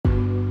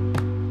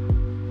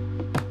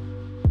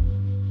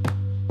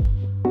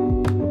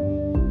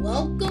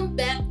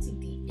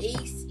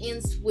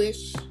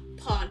Swish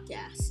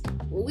podcast,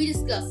 where we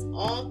discuss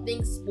all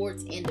things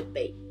sports and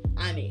debate.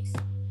 I'm Ace.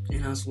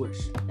 And I'm Swish.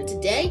 And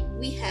today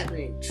we have an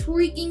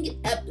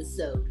intriguing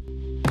episode.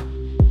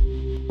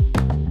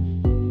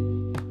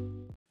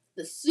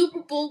 The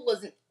Super Bowl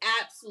was an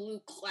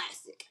absolute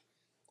classic.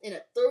 In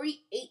a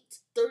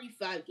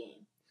 38-35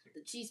 game,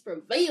 the Chiefs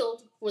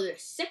prevailed for their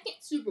second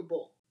Super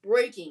Bowl,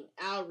 breaking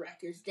our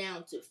records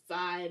down to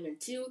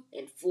 5-2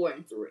 and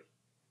 4-3.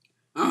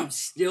 I'm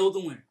still the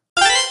winner.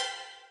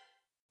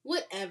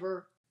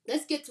 Whatever.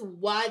 Let's get to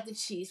why the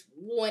Chiefs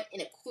won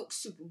in a quick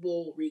Super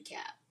Bowl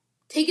recap.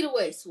 Take it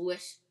away,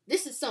 Swish.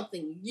 This is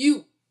something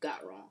you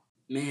got wrong.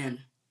 Man,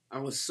 I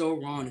was so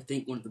wrong to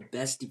think one of the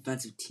best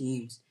defensive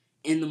teams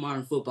in the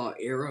modern football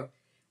era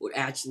would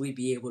actually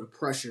be able to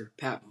pressure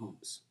Pat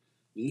Mahomes.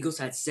 The Eagles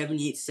had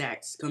 78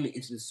 sacks coming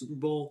into the Super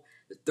Bowl,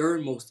 the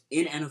third most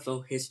in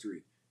NFL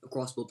history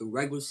across both the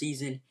regular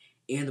season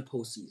and the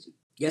postseason.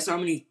 Guess how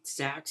many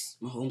sacks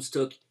Mahomes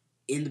took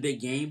in the big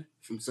game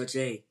from such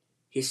a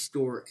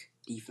historic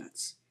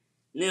defense?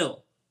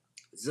 Nil,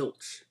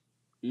 zilch,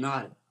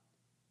 nada,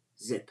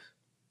 zip,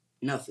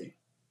 nothing,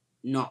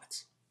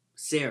 not,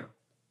 Sarah.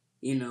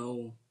 You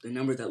know, the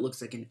number that looks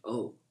like an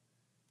O.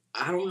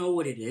 I don't know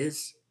what it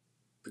is,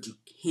 but you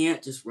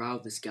can't just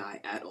route this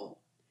guy at all.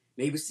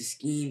 Maybe it's the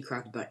scheme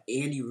crafted by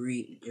Andy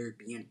Reid and Eric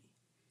Bieniemy.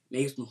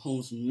 Maybe it's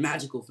Mahomes'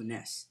 magical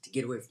finesse to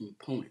get away from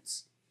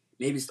opponents.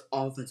 Maybe it's the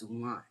offensive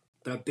line.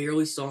 But I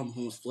barely saw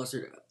Mahomes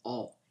flustered at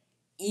all,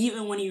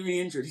 even when he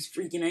re-injured his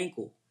freaking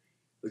ankle,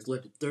 which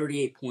led to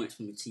 38 points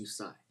from the Chiefs'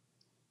 side.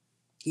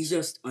 He's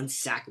just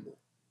unsackable.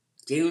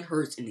 Jalen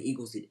Hurts and the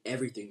Eagles did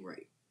everything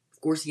right. Of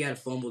course, he had a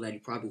fumble that he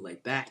probably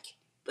let back,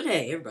 but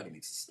hey, everybody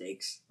makes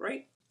mistakes,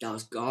 right?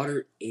 Dallas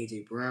Goedert,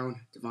 A.J.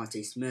 Brown,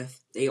 Devontae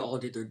Smith, they all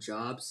did their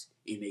jobs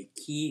and made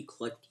key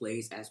clutch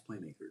plays as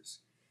playmakers.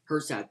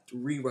 Hurts had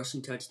 3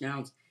 rushing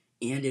touchdowns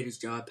and did his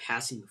job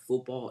passing the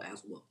football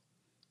as well.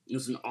 It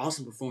was an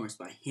awesome performance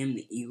by him and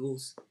the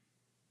Eagles.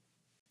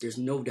 There's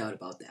no doubt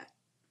about that.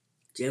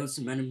 Jalen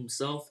cemented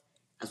himself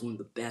as one of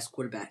the best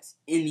quarterbacks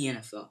in the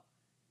NFL.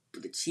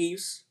 But the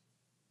Chiefs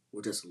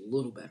were just a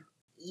little better.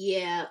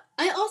 Yeah,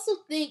 I also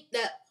think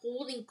that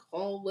holding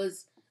call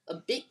was a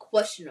bit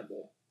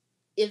questionable.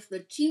 If the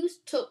Chiefs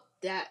took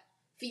that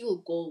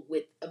field goal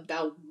with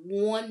about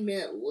 1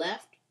 minute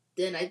left,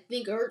 then I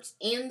think Hurts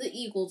and the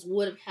Eagles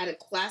would have had a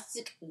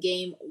classic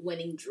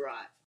game-winning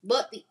drive.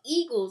 But the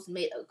Eagles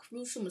made a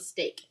crucial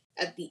mistake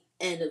at the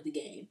end of the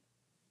game.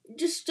 It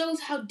just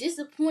shows how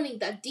disappointing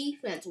that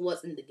defense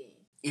was in the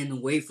game. And the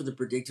wait for the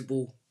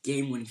predictable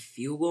game-winning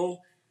field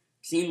goal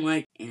seemed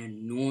like an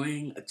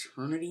annoying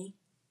eternity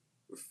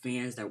for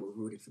fans that were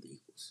rooting for the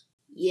Eagles.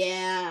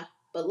 Yeah,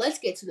 but let's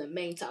get to the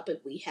main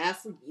topic we have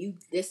for you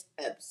this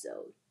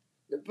episode.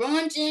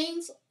 LeBron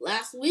James,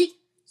 last week,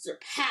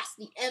 surpassed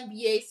the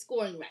NBA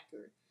scoring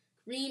record.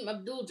 Kareem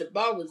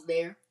Abdul-Jabbar was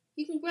there.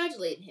 He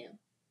congratulated him.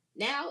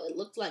 Now it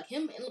looks like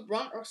him and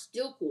LeBron are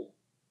still cool.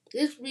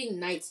 This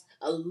reignites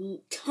a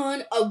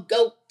ton of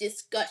GOAT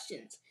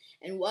discussions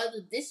and whether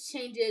this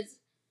changes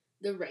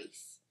the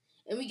race.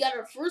 And we got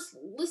our first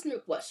listener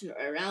question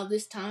around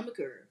this time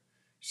occurred.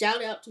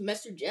 Shout out to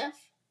Mr.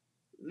 Geoff.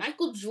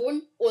 Michael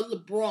Jordan or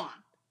LeBron?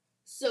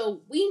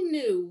 So we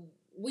knew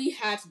we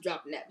had to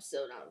drop an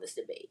episode on this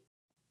debate.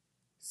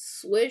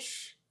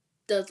 Swish,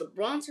 does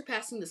LeBron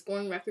surpassing the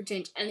scoring record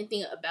change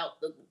anything about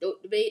the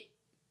GOAT debate?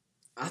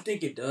 I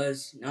think it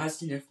does. Not as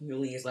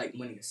significantly as like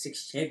winning a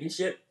 6th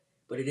championship,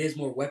 but it is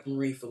more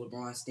weaponry for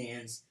LeBron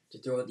stands to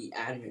throw at the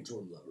adamant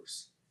Jordan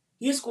lovers.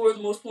 He has scored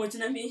the most points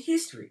in NBA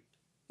history.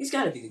 He's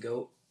got to be the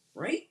GOAT,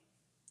 right?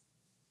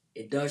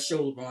 It does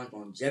show LeBron's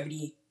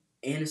longevity,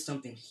 and it's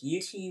something he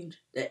achieved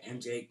that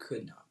MJ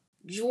could not.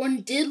 Jordan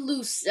did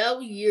lose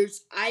several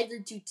years either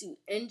due to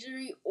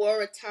injury or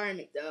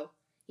retirement, though.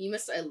 He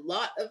missed a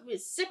lot of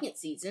his second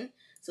season,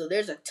 so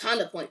there's a ton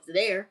of points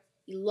there.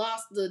 He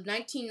lost the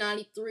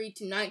 1993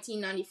 to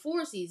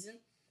 1994 season,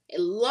 a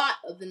lot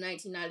of the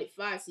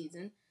 1995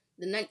 season,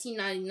 the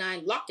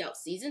 1999 lockout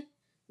season,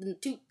 the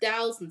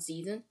 2000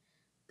 season,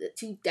 the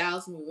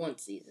 2001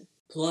 season.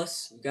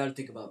 Plus, you got to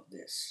think about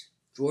this.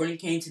 Jordan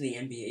came to the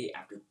NBA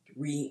after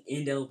 3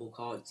 indelible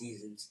college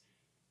seasons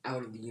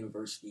out of the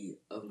University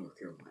of North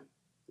Carolina.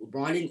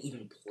 LeBron didn't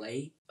even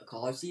play a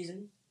college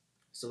season,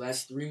 so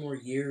that's 3 more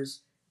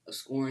years of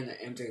scoring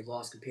that MJ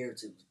lost compared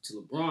to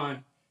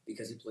LeBron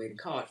because he played in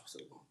college for so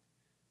long.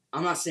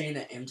 I'm not saying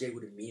that MJ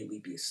would immediately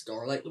be a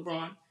star like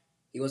LeBron.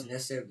 He wasn't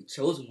necessarily the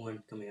chosen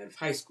one coming out of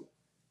high school.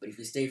 But if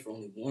he stayed for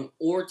only 1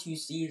 or 2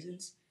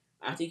 seasons,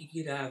 I think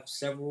he could have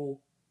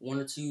 1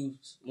 or 2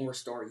 more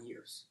star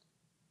years.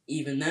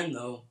 Even then,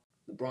 though,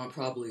 LeBron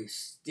probably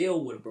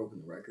still would have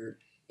broken the record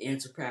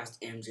and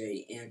surpassed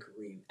MJ and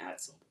Kareem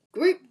at some point.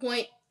 Great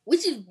point,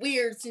 which is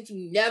weird since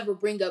you never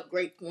bring up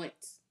great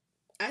points.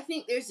 I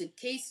think there's a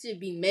case to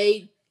be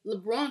made.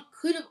 LeBron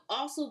could have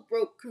also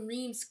broke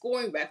Kareem's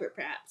scoring record,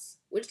 perhaps,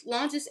 which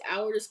launches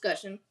our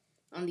discussion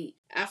on the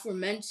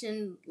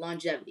aforementioned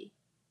longevity.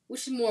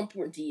 Which is more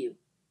important to you,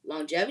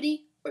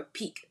 longevity or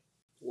peak?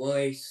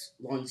 was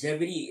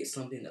longevity is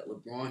something that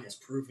LeBron has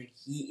proven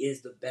he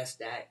is the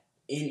best at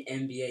in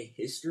NBA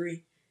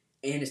history,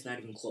 and it's not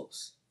even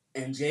close.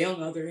 MJ, on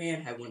the other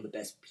hand, had one of the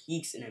best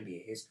peaks in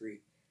NBA history,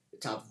 the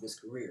top of his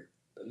career,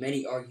 but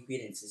many argue he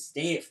didn't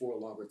sustain it for a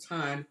longer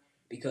time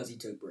because he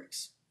took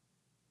breaks.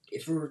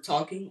 If we were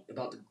talking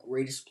about the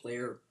greatest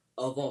player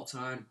of all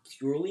time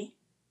purely,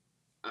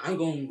 I'm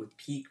going with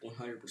peak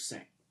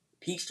 100%.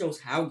 Peak shows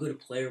how good a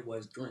player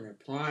was during their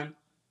prime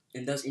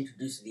and thus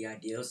introduces the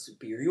idea of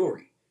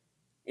superiority.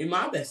 In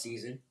my best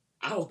season,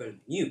 I was better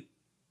than you,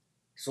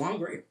 so I'm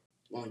great.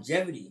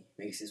 Longevity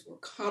makes this more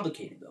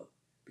complicated though,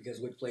 because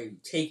which player you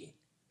taking?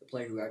 The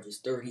player who averages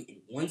 30 in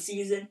one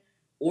season,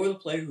 or the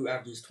player who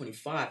averages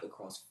 25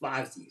 across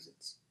 5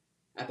 seasons?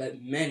 I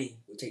bet many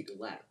would take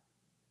the latter.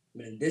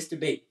 But in this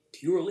debate,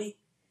 purely,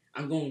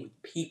 I'm going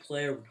with peak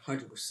player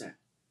 100%.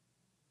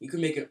 You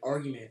can make an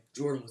argument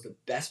Jordan was the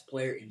best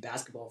player in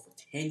basketball for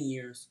 10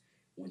 years,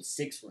 won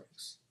 6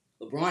 rings.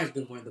 LeBron has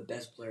been one of the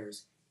best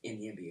players in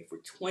the NBA for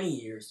 20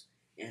 years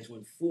and has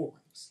won 4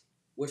 rings.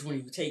 Which one are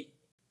you taking?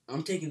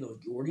 I'm taking those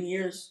Jordan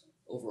years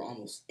over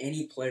almost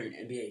any player in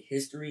NBA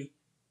history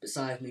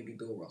besides maybe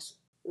Bill Russell.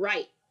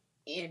 Right.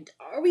 And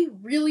are we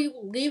really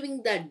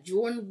believing that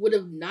Jordan would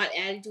have not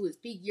added to his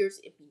peak years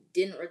if he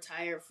didn't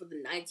retire for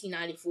the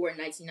 1994 and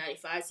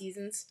 1995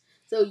 seasons?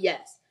 So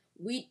yes,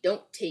 we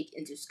don't take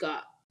into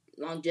Scott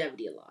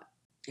longevity a lot.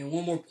 And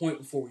one more point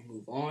before we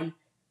move on.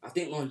 I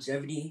think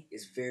longevity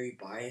is very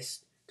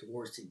biased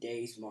towards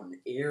today's modern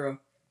era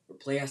where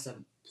players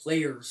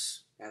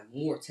have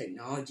more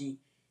technology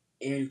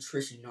and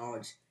nutrition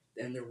knowledge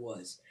than there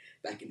was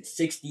back in the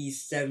 60s,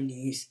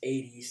 70s,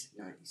 80s,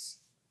 90s.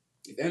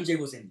 If MJ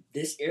was in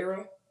this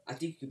era, I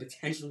think he could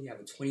potentially have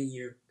a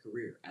 20-year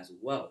career as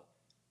well,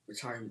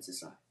 retirement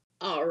aside.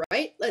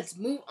 Alright, let's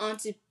move on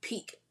to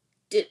peak.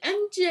 Did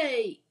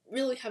MJ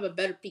really have a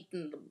better peak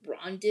than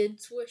LeBron did,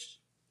 Swish?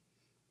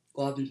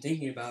 Well, I've been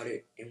thinking about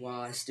it, and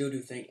while I still do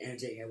think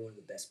MJ had one of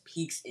the best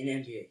peaks in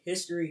NBA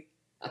history,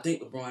 I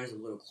think LeBron is a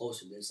little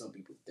closer than some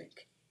people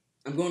think.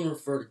 I'm going to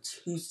refer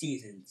to 2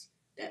 seasons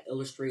that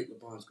illustrate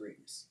LeBron's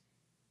greatness.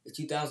 The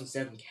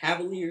 2007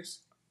 Cavaliers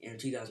and the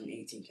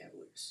 2018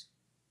 Cavaliers.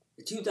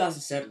 The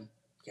 2007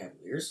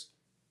 Cavaliers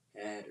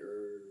had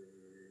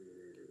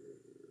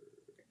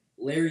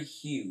Larry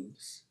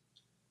Hughes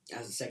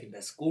as the second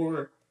best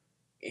scorer,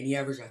 and he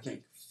averaged, I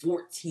think,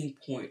 14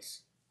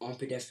 points on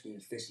pedestrian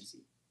efficiency.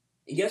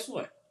 And guess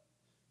what?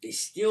 They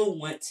still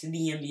went to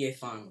the NBA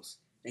Finals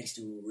thanks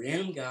to a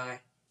random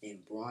guy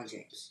named LeBron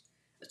James.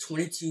 A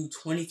 22,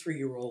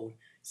 23-year-old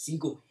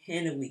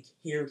single-handedly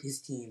carried his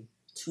team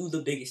to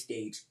the biggest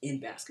stage in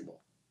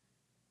basketball.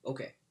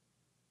 Okay,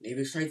 maybe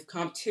the strength of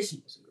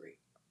competition wasn't great.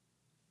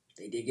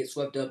 They did get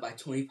swept up by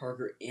Tony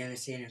Parker and the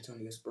San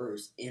Antonio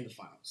Spurs in the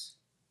finals.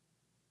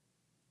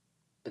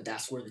 But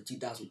that's where the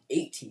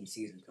 2018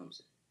 season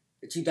comes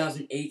in. The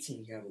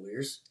 2018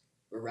 Cavaliers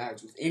were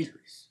ravaged with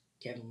injuries.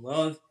 Kevin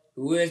Love,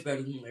 who is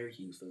better than Larry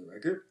Hughes for the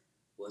record,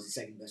 was the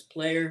second best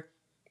player,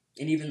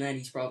 and even then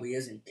he probably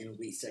isn't an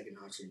elite second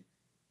option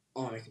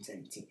on a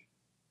contending team.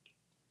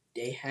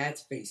 They had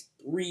to face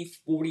 3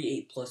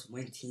 48-plus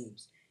win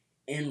teams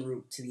en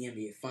route to the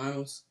NBA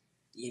Finals,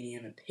 the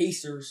Indiana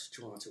Pacers,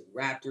 Toronto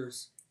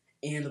Raptors,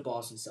 and the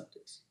Boston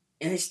Celtics.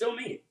 And they still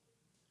made it.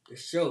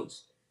 This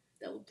shows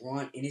that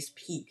LeBron in his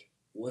peak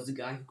was the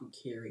guy who could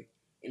carry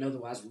an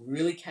otherwise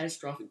really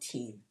catastrophic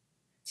team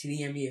to the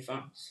NBA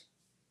Finals.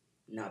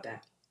 Not bad.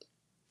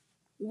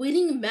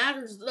 Winning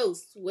matters though,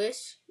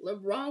 Swish.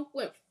 LeBron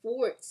went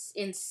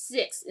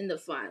 4-6 in the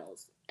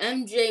finals.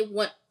 MJ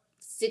went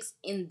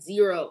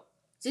 6-0.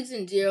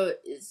 6-0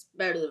 is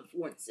better than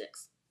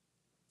 4-6.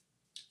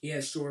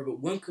 Yeah, sure, but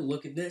one could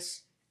look at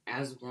this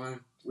as LeBron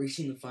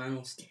reaching the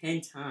finals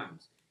 10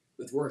 times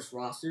with worse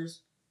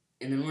rosters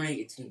and then running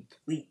into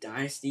complete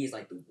dynasties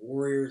like the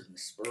Warriors and the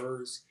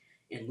Spurs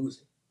and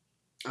losing.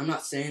 I'm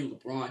not saying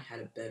LeBron had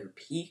a better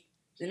peak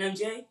than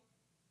MJ.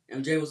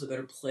 MJ was a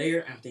better player,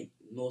 and I think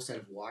most that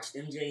have watched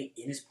MJ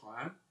in his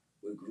prime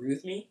would agree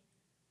with me.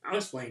 I'm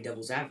just playing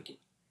devil's advocate.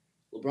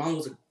 LeBron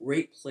was a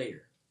great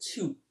player,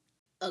 too.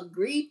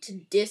 Agree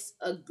to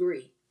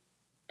disagree.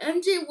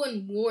 MJ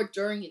won more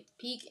during his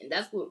peak, and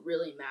that's what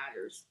really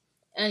matters.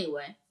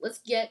 Anyway, let's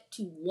get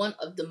to one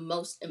of the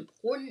most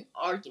important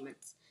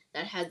arguments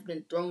that has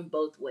been thrown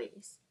both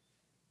ways.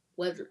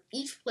 Whether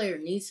each player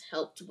needs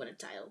help to win a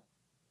title.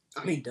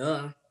 I mean,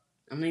 duh.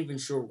 I'm not even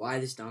sure why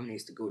this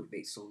dominates the GOAT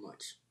debate so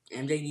much.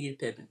 MJ needed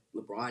Pippen.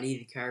 LeBron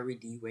needed Kyrie,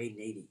 D. Wade,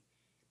 and AD.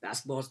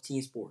 Basketball's a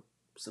team sport.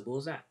 Simple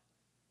as that.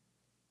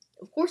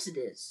 Of course it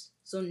is.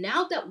 So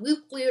now that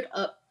we've cleared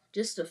up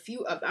just a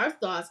few of our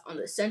thoughts on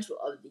the central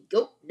of the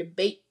GOAT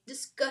debate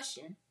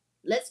discussion,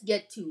 let's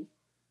get to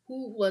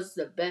who was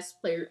the best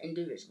player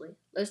individually.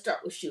 Let's start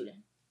with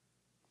shooting.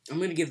 I'm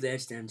going to give the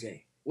edge to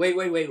MJ.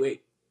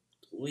 Wait.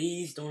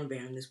 Please don't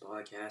abandon this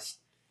podcast.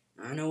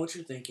 I know what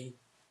you're thinking.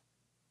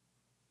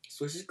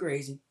 Swish is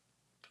crazy.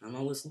 I'm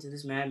not listening to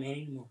this madman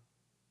anymore.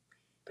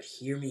 But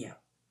hear me out.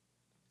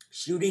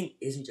 Shooting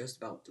isn't just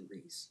about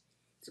threes.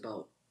 It's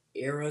about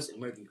eras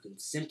and whether you can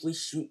simply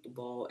shoot the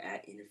ball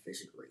at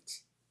inefficient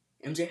rates.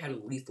 MJ had a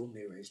lethal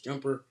mid-range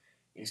jumper,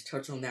 and his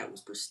touch on that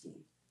was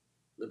pristine.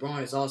 LeBron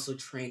has also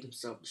trained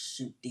himself to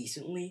shoot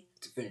decently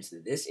to fit into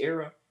this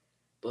era,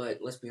 but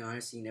let's be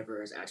honest, he never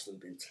has actually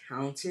been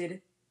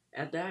talented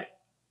at that,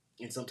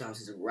 and sometimes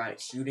his erratic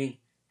shooting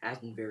has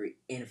been very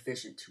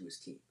inefficient to his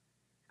team.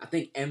 I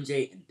think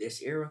MJ in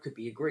this era could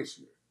be a great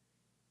shooter.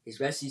 His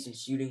best season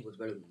shooting was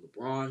better than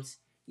LeBron's.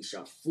 He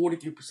shot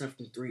 43%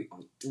 from three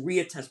on 3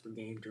 attempts per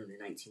game during the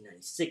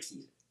 1996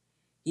 season.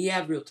 He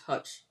had real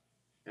touch,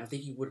 and I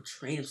think he would have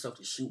trained himself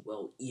to shoot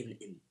well even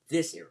in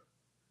this era.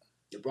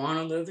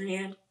 LeBron, on the other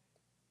hand,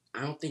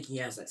 I don't think he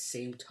has that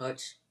same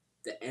touch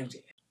that MJ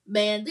has.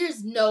 Man,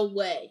 there's no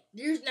way.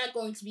 There's not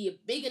going to be a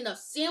big enough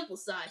sample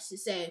size to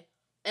say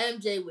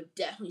MJ would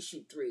definitely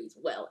shoot threes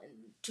well in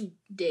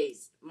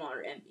today's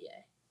modern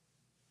NBA.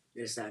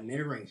 It's that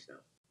mid-range,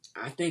 though.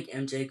 I think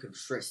MJ could have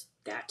stretched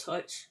that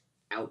touch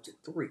out to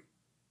 3.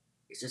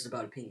 It's just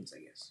about opinions,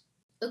 I guess.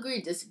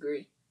 Agree,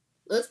 disagree.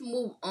 Let's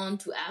move on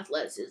to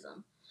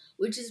athleticism,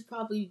 which is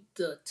probably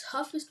the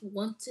toughest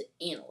one to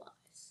analyze.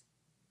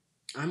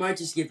 I might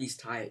just give these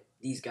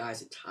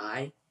guys a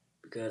tie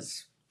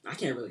because I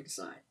can't really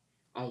decide.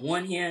 On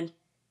one hand,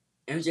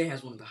 MJ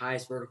has one of the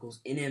highest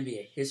verticals in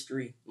NBA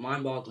history,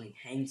 mind-boggling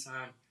hang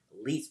time,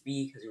 elite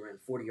speed because he ran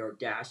a 40-yard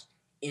dash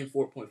in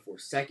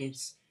 4.4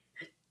 seconds,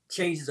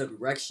 changes of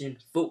direction,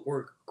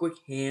 footwork, quick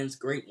hands,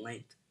 great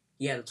length.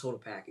 He had a total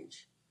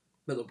package.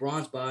 But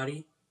LeBron's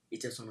body is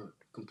just on a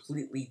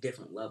completely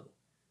different level.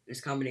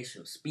 This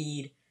combination of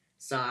speed,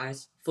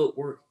 size,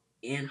 footwork,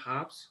 and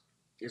hops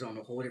is on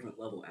a whole different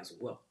level as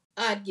well.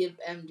 I'd give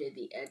MJ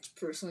the edge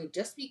personally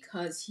just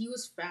because he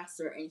was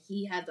faster and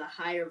he had the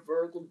higher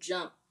vertical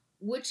jump,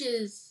 which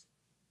is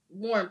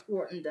more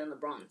important than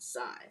LeBron's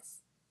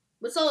size.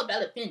 But it's all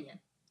about opinion.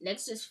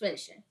 Next is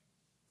finishing.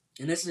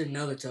 And this is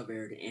another tough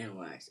area to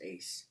analyze,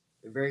 Ace.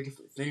 They're very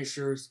different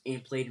finishers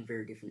and played in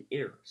very different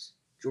eras.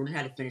 Jordan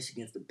had to finish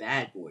against the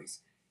bad boys,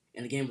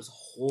 and the game was a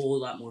whole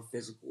lot more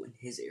physical in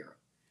his era.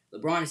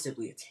 LeBron is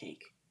simply a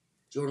tank.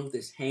 Jordan, with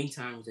his hang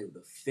time, was able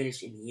to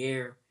finish in the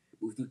air,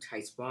 move through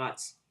tight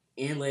spots,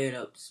 and lay it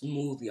up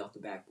smoothly off the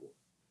backboard.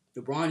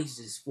 LeBron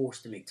uses his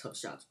force to make tough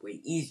shots way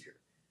easier.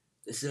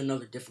 This is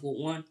another difficult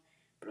one,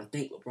 but I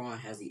think LeBron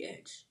has the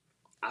edge.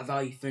 I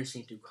value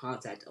finishing through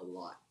contact a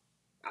lot.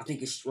 I think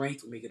his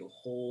strength will make it a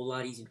whole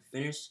lot easier to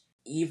finish,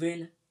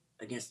 even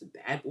against the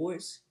bad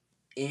boys,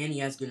 and he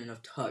has good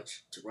enough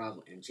touch to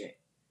rival MJ.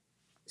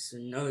 This is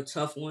another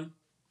tough one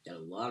that a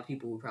lot of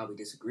people would probably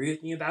disagree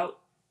with me about,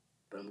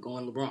 but I'm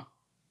going LeBron.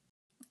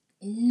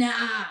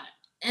 Nah,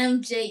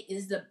 MJ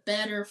is the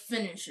better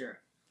finisher.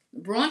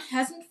 LeBron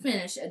hasn't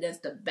finished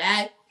against the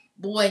bad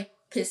boy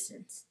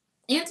Pistons.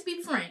 And to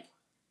be frank,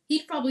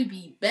 he'd probably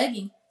be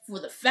begging for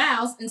the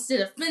fouls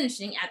instead of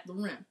finishing at the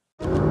rim.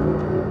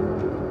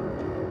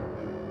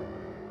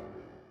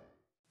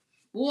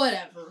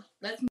 Whatever,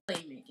 that's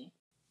playmaking.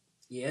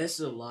 Yeah, this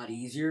is a lot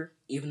easier,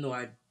 even though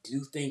I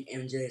do think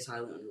MJ is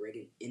highly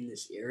underrated in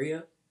this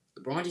area.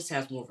 LeBron just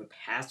has more of a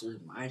passer's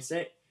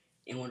mindset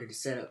and wanted to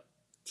set up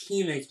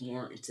teammates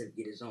more instead of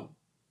get his own.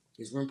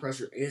 His rim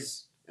pressure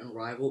is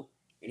unrivaled,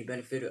 and he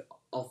benefited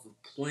off of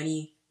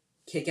plenty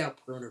kick-out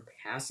perimeter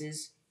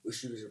passes with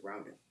shooters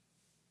around him.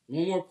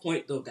 One more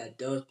point, though, that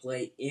does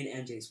play in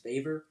MJ's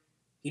favor,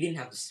 he didn't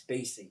have the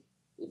spacing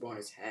LeBron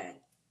has had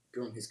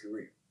during his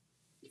career.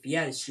 If he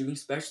had a shooting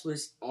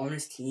specialist on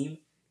his team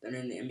that are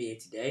in the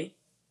NBA today,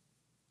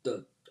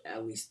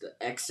 at least the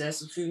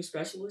excess of shooting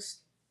specialists,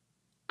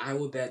 I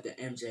would bet that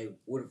MJ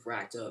would have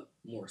racked up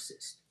more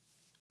assists.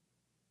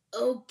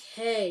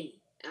 Okay,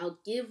 I'll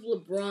give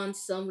LeBron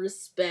some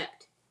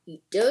respect.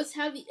 He does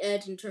have the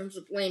edge in terms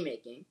of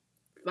playmaking.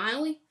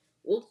 Finally,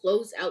 we'll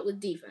close out with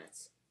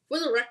defense. For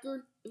the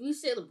record, if you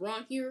say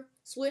LeBron here,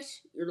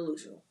 switch, you're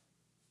delusional.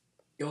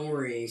 Don't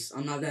worry, Ace.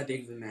 I'm not that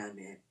big of a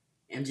madman.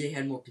 MJ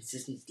had more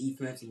consistent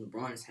defense than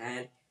LeBron has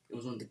had, and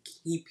was one of the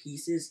key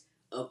pieces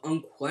of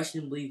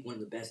unquestionably one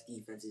of the best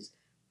defenses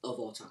of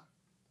all time.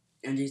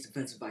 MJ's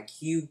defensive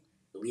IQ,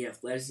 elite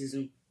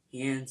athleticism,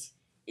 hands,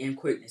 and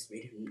quickness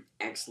made him an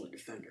excellent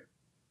defender.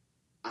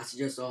 I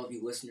suggest all of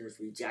you listeners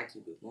read Jackie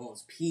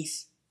McMullen's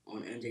piece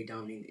on MJ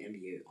dominating the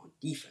NBA on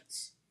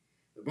defense.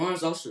 LeBron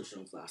has also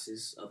shown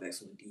flashes of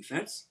excellent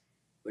defense,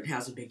 but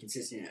hasn't been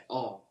consistent at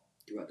all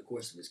throughout the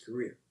course of his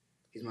career.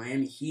 His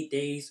Miami Heat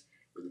days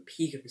were the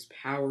peak of his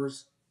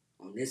powers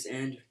on this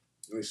end,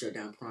 where he shut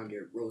down prime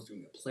Derrick Rose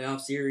during a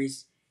playoff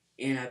series,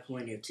 and had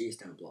plenty of chase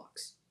down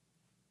blocks.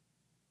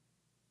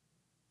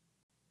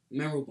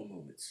 Memorable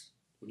moments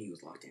when he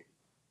was locked in.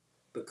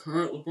 But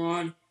current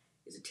LeBron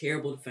is a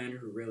terrible defender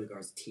who rarely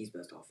guards the team's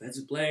best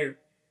offensive player.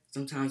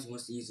 Sometimes he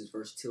wants to use his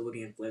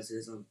versatility and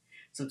athleticism.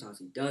 Sometimes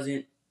he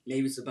doesn't.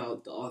 Maybe it's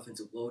about the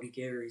offensive load he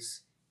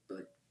carries.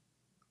 But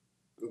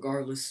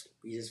regardless,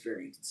 he's just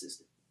very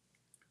inconsistent.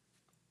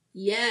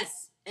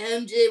 Yes,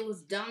 MJ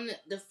was dominant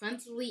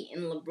defensively,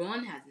 and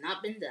LeBron has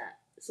not been that.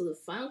 So the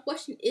final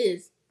question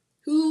is,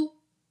 who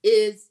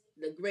is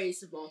the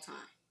greatest of all time?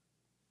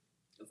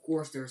 Of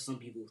course, there are some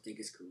people who think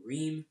it's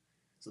Kareem.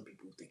 Some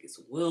people think it's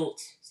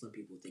Wilt. Some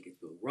people think it's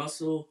Bill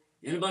Russell.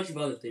 And a bunch of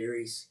other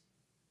theories.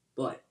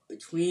 But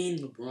between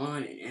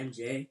LeBron and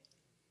MJ,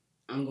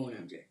 I'm going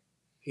MJ.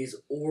 His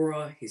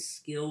aura, his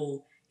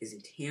skill, his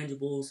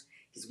intangibles,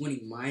 his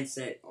winning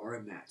mindset are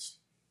unmatched.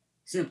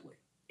 Simply,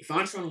 if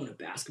I'm trying to win a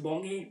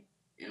basketball game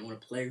and I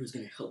want a player who's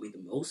going to help me the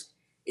most,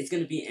 it's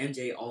going to be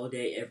MJ all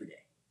day, every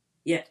day.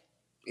 Yeah,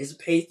 it's a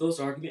pathos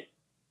argument,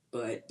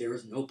 but there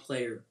is no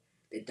player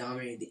that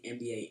dominated the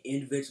NBA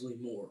individually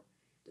more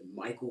than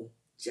Michael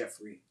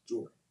Jeffrey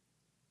Jordan.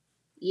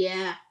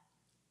 Yeah,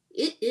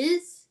 it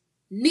is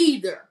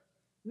neither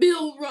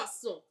Bill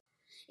Russell.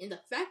 And the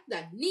fact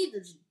that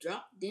neither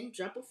didn't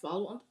drop a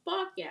follow on the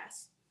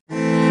podcast.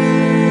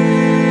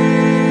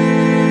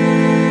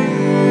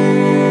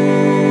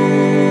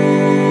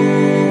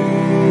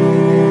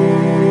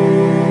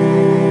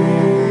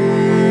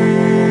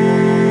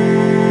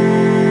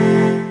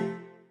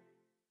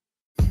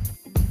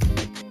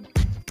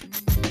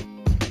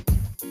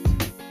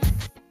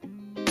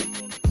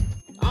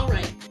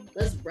 Alright,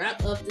 let's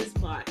wrap up this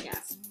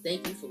podcast.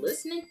 Thank you for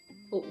listening.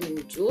 Hope you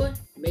enjoy.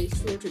 Make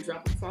sure to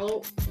drop a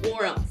follow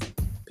or else.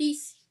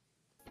 Peace.